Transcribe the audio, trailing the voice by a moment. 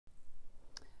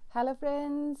Hello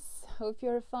friends, hope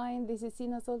you're fine. This is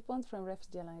Sina Saltbones from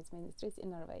Refugee Ministries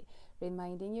in Norway,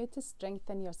 reminding you to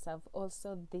strengthen yourself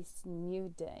also this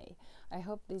new day. I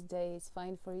hope this day is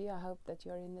fine for you. I hope that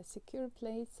you're in a secure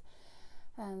place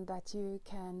and that you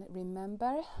can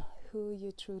remember who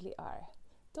you truly are.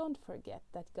 Don't forget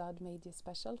that God made you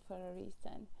special for a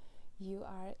reason. You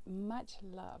are much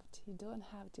loved. You don't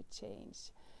have to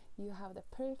change. You have the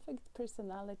perfect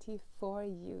personality for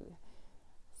you,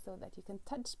 so that you can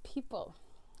touch people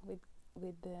with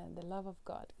the love of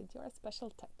God, with your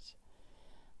special touch,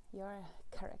 your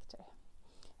character.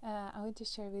 I want to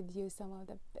share with you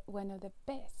one of the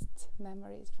best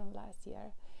memories from last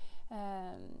year,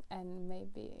 and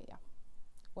maybe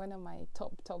one of my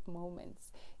top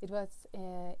moments. It was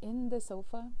in the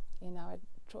sofa in our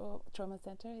trauma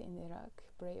center in Iraq,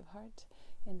 Braveheart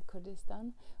in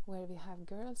Kurdistan, where we have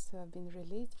girls who have been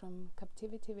released from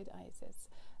captivity with ISIS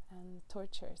and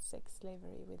torture, sex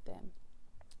slavery with them.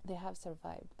 They have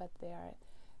survived, but they are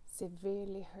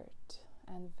severely hurt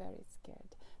and very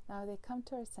scared. Now they come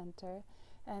to our center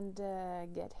and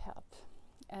get help.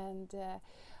 And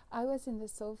I was in the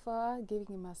sofa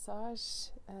giving a massage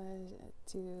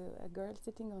to a girl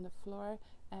sitting on the floor,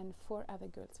 and 4 other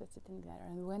girls were sitting there.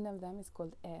 And one of them is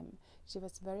called M. She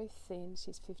was very thin.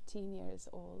 She's 15 years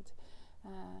old,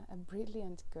 a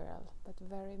brilliant girl, but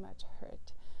very much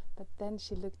hurt. But then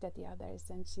she looked at the others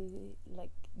and she,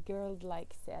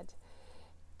 girl-like, said,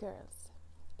 "Girls,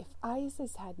 if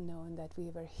ISIS had known that we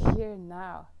were here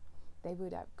now, they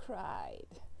would have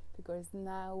cried, because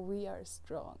now we are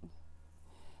strong."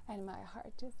 And my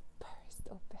heart just burst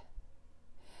open.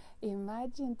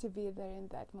 Imagine to be there in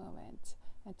that moment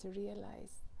and to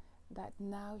realize that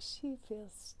now she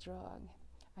feels strong.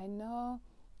 I know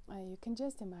you can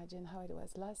just imagine how it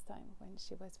was last time when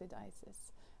she was with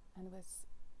ISIS and was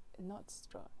not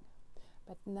strong.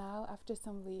 But now, after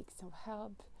some weeks of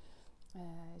help,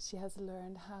 she has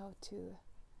learned how to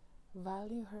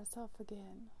value herself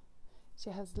again.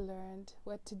 She has learned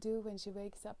what to do when she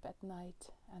wakes up at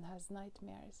night and has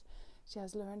nightmares. She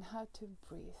has learned how to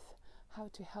breathe, how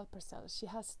to help herself. She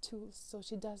has tools, so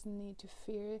she doesn't need to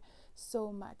fear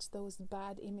so much those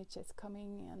bad images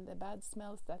coming and the bad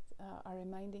smells that are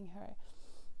reminding her.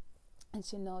 And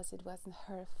she knows it wasn't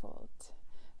her fault.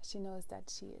 She knows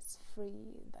that she is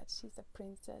free, that she's a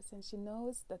princess, and she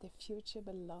knows that the future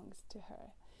belongs to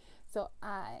her. So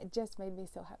it just made me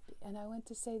so happy. And I want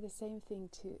to say the same thing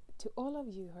to all of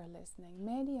you who are listening.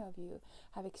 Many of you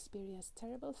have experienced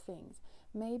terrible things.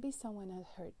 Maybe someone has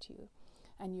hurt you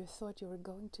and you thought you were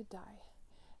going to die.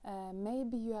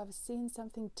 Maybe you have seen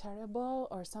something terrible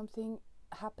or something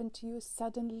happen to you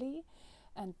suddenly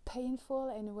and painful,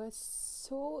 and it was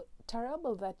so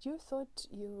terrible that you thought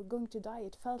you were going to die.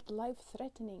 It felt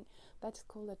life-threatening. That's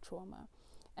called a trauma.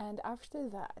 And after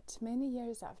that, many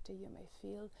years after, you may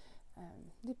feel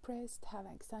depressed, have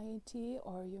anxiety,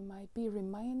 or you might be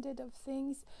reminded of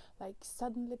things, like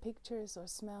suddenly pictures or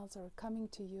smells are coming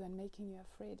to you and making you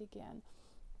afraid again.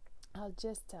 I'll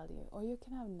just tell you, or you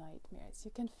can have nightmares,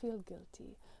 you can feel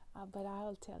guilty, but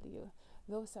I'll tell you,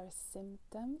 those are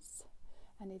symptoms.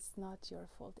 And it's not your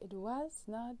fault. It was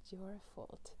not your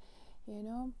fault,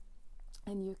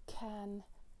 and you can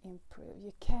improve.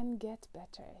 You can get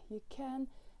better. You can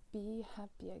be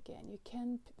happy again. You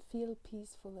can feel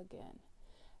peaceful again.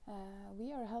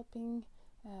 We are helping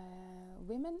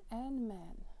women and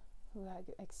men who have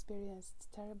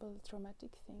experienced terrible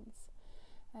traumatic things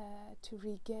to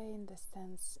regain the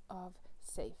sense of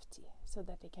safety, so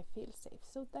that they can feel safe,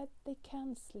 so that they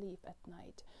can sleep at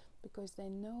night, because they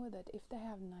know that if they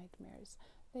have nightmares,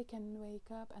 they can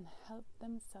wake up and help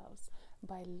themselves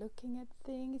by looking at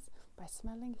things, by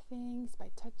smelling things, by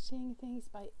touching things,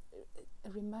 by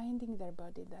reminding their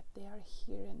body that they are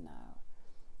here and now.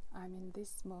 I'm in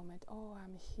this moment. Oh,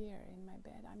 I'm here in my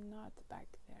bed. I'm not back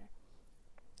there.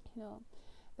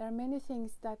 There are many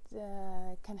things that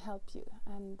can help you,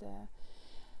 and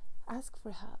ask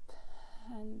for help,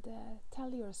 and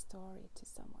tell your story to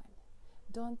someone.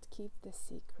 Don't keep the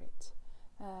secret.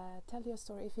 Tell your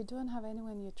story. If you don't have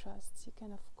anyone you trust, you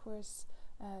can of course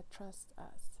trust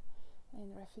us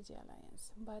in Refugee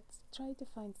Alliance. But try to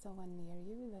find someone near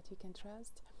you that you can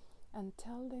trust and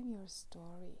tell them your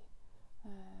story.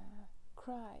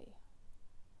 Cry.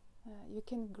 You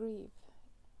can grieve.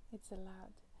 It's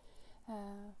allowed.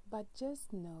 But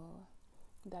just know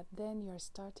that then you're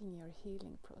starting your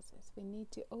healing process. We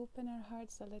need to open our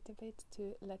hearts a little bit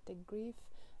to let the grief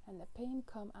and the pain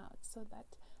come out, so that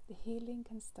the healing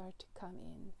can start to come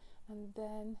in, and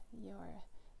then your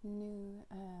new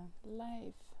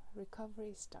life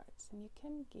recovery starts, and you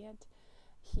can get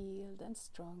healed and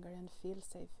stronger and feel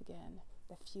safe again.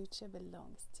 The future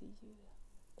belongs to you.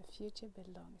 The future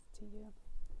belongs to you.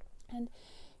 And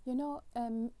you know,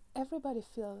 everybody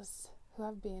feels, who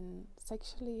have been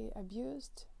sexually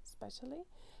abused especially,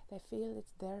 they feel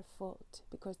it's their fault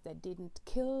because they didn't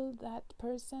kill that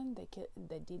person,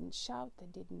 they didn't shout, they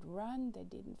didn't run, they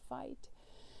didn't fight.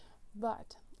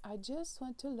 But I just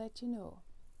want to let you know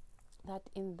that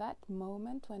in that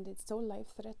moment when it's so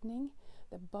life-threatening,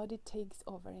 the body takes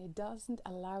over and it doesn't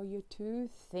allow you to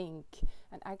think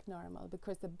and act normal,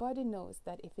 because the body knows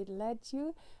that if it let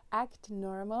you act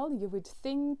normal, you would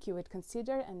think, you would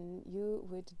consider, and you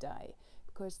would die,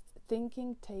 because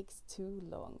thinking takes too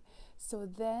long. So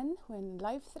then when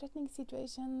life-threatening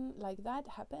situation like that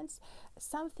happens,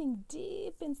 something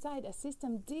deep inside, a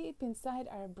system deep inside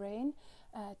our brain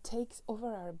takes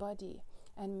over our body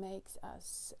and makes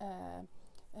us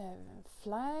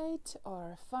flight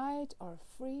or fight or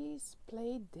freeze,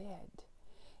 play dead.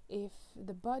 If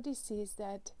the body sees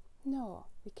that, no,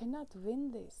 we cannot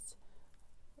win this,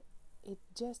 it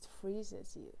just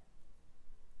freezes you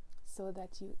so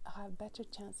that you have better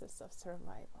chances of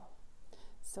survival.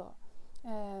 So,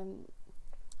 in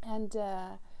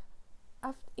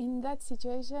that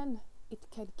situation, it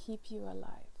can keep you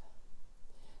alive.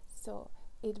 So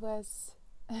it was,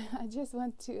 I just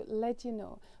want to let you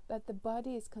know that the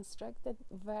body is constructed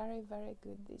very, very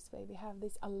good this way. We have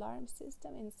this alarm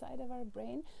system inside of our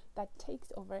brain that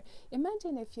takes over.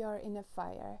 Imagine if you're in a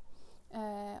fire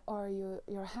or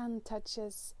your hand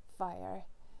touches fire.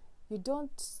 You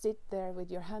don't sit there with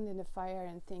your hand in the fire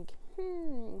and think,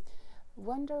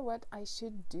 wonder what I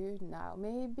should do now.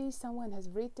 Maybe someone has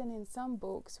written in some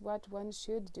books what one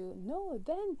should do. No,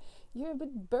 then you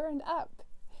would burn up.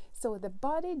 So the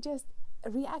body just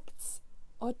reacts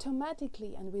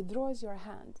automatically and withdraws your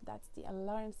hand. That's the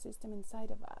alarm system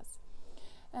inside of us.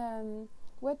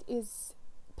 What is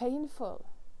painful,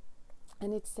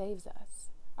 and it saves us.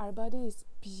 Our body is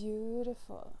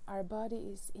beautiful. Our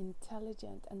body is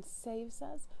intelligent and saves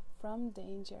us from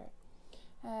danger.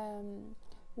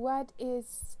 What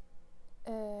is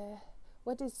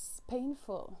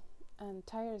painful and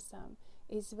tiresome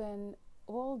is when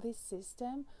all this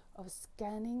system of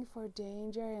scanning for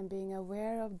danger and being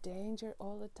aware of danger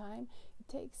all the time, it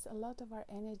takes a lot of our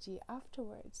energy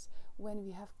afterwards when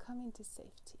we have come into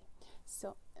safety.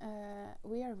 So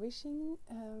we are wishing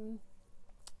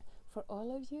for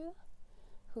all of you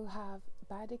who have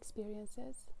bad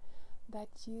experiences that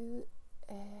you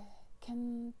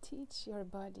can teach your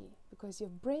body, because your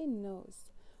brain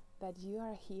knows that you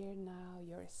are here now,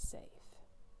 you're safe.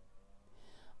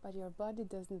 But your body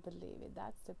doesn't believe it.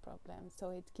 That's the problem.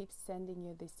 So it keeps sending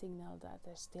you the signal that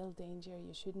there's still danger.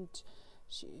 You shouldn't.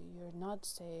 You're not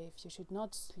safe. You should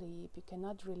not sleep. You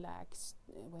cannot relax.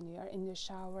 When you are in the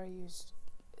shower, you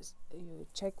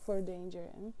check for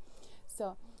danger.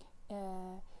 So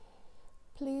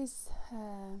please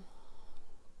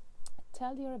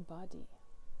tell your body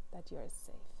that you're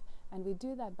safe, and we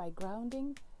do that by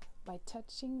grounding, by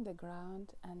touching the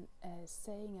ground and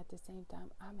saying at the same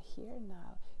time, I'm here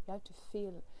now. You have to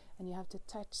feel, and you have to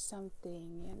touch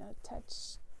something,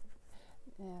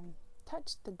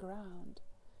 touch the ground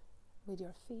with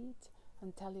your feet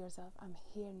and tell yourself, I'm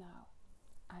here now,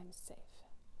 I'm safe.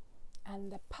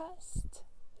 And the past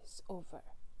is over.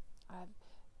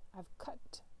 I've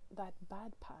cut that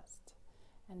bad past,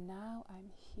 and now I'm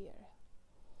here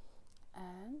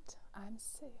and I'm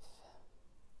safe.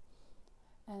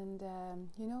 And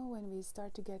when we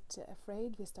start to get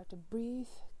afraid, we start to breathe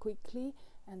quickly,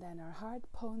 and then our heart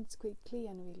pounds quickly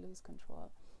and we lose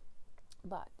control.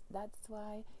 But that's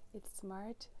why it's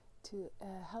smart to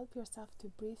help yourself to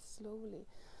breathe slowly.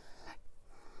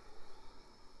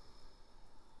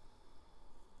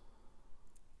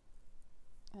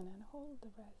 And then hold the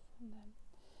breath,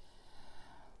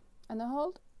 and then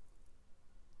hold.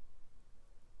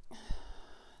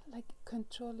 Like,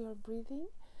 control your breathing.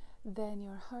 Then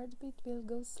your heartbeat will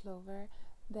go slower.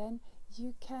 Then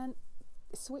you can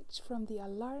switch from the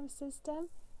alarm system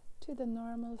to the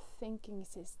normal thinking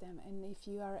system. And if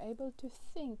you are able to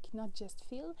think, not just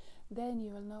feel, then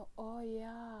you will know, oh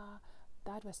yeah,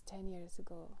 that was 10 years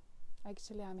ago.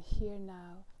 Actually, I'm here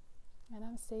now and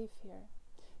I'm safe here.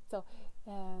 So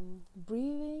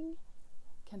breathing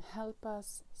can help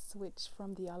us switch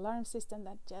from the alarm system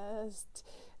that just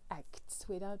acts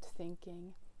without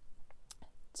thinking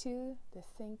to the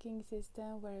thinking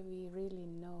system where we really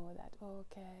know that,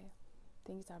 okay,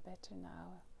 things are better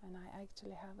now and I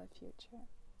actually have a future.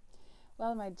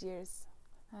 Well, my dears,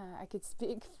 I could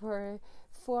speak for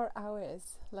 4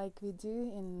 hours like we do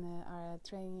in our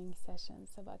training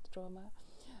sessions about trauma,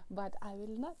 but I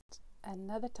will not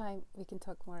another time we can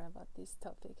talk more about this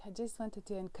topic. I just wanted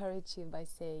to encourage you by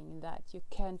saying that you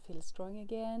can feel strong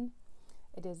again.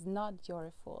 It is not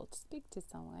your fault. Speak to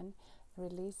someone,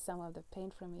 release some of the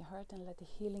pain from your heart, and let the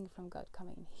healing from God come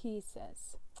in. He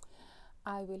says,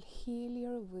 I will heal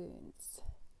your wounds.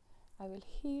 I will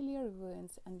heal your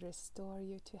wounds and restore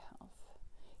you to health.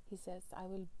 He says, I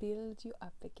will build you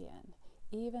up again.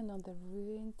 Even on the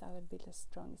ruins, I will build a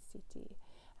strong city,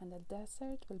 and the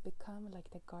desert will become like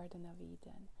the Garden of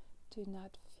Eden. Do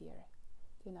not fear.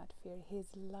 Do not fear. His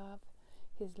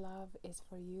love is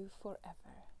for you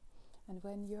forever. And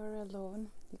when you're alone,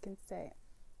 you can say,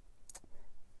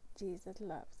 Jesus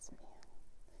loves me.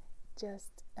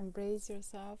 Just embrace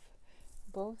yourself,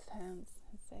 both hands,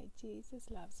 and say, Jesus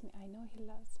loves me. I know He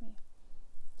loves me.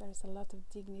 There's a lot of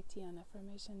dignity and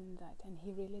affirmation in that, and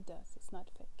He really does. It's not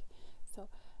fake. So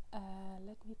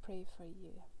let me pray for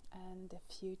you. And the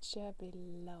future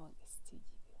belongs to you.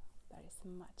 There is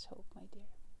much hope, my dear.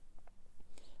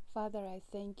 Father, I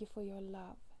thank you for your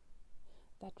love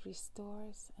that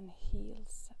restores and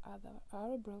heals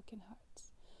our broken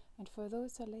hearts. And for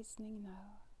those who are listening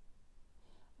now,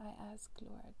 I ask,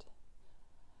 Lord,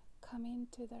 come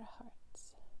into their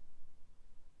hearts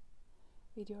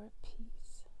with your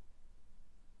peace.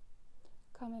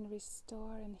 Come and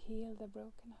restore and heal the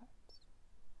broken hearts.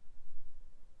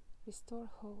 Restore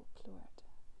hope, Lord.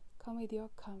 Come with your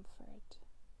comfort.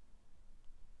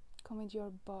 Come with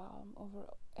your balm over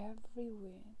every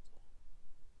wound.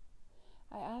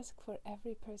 I ask for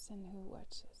every person who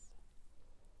watches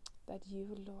that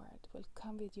you, Lord, will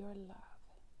come with your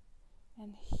love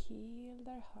and heal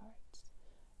their hearts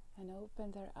and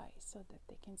open their eyes so that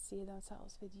they can see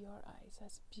themselves with your eyes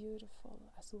as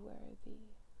beautiful, as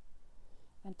worthy,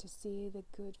 and to see the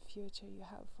good future you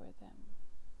have for them.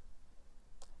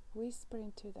 Whisper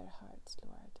into their hearts,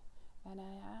 Lord, and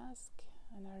I ask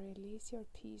and I release your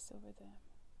peace over them.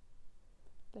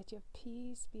 Let your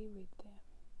peace be with them.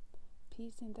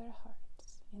 Peace in their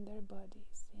hearts, in their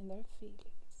bodies, in their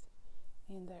feelings,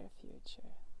 in their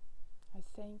future. I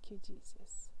thank you,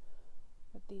 Jesus,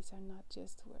 that these are not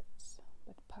just words,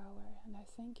 but power, and I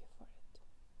thank you for it.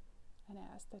 And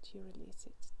I ask that you release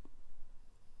it.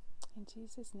 In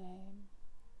Jesus' name,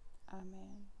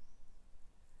 Amen.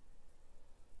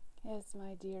 Yes,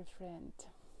 my dear friend,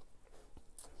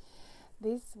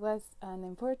 this was an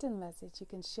important message. You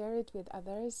can share it with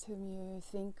others whom you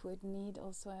think would need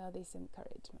also this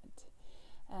encouragement.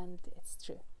 And it's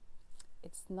true.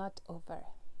 It's not over.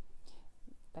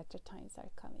 Better times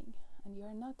are coming. And you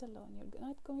are not alone. You're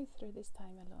not going through this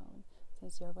time alone.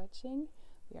 Since you're watching,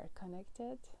 we are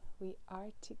connected. We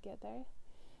are together.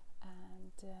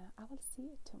 And I will see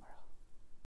you tomorrow.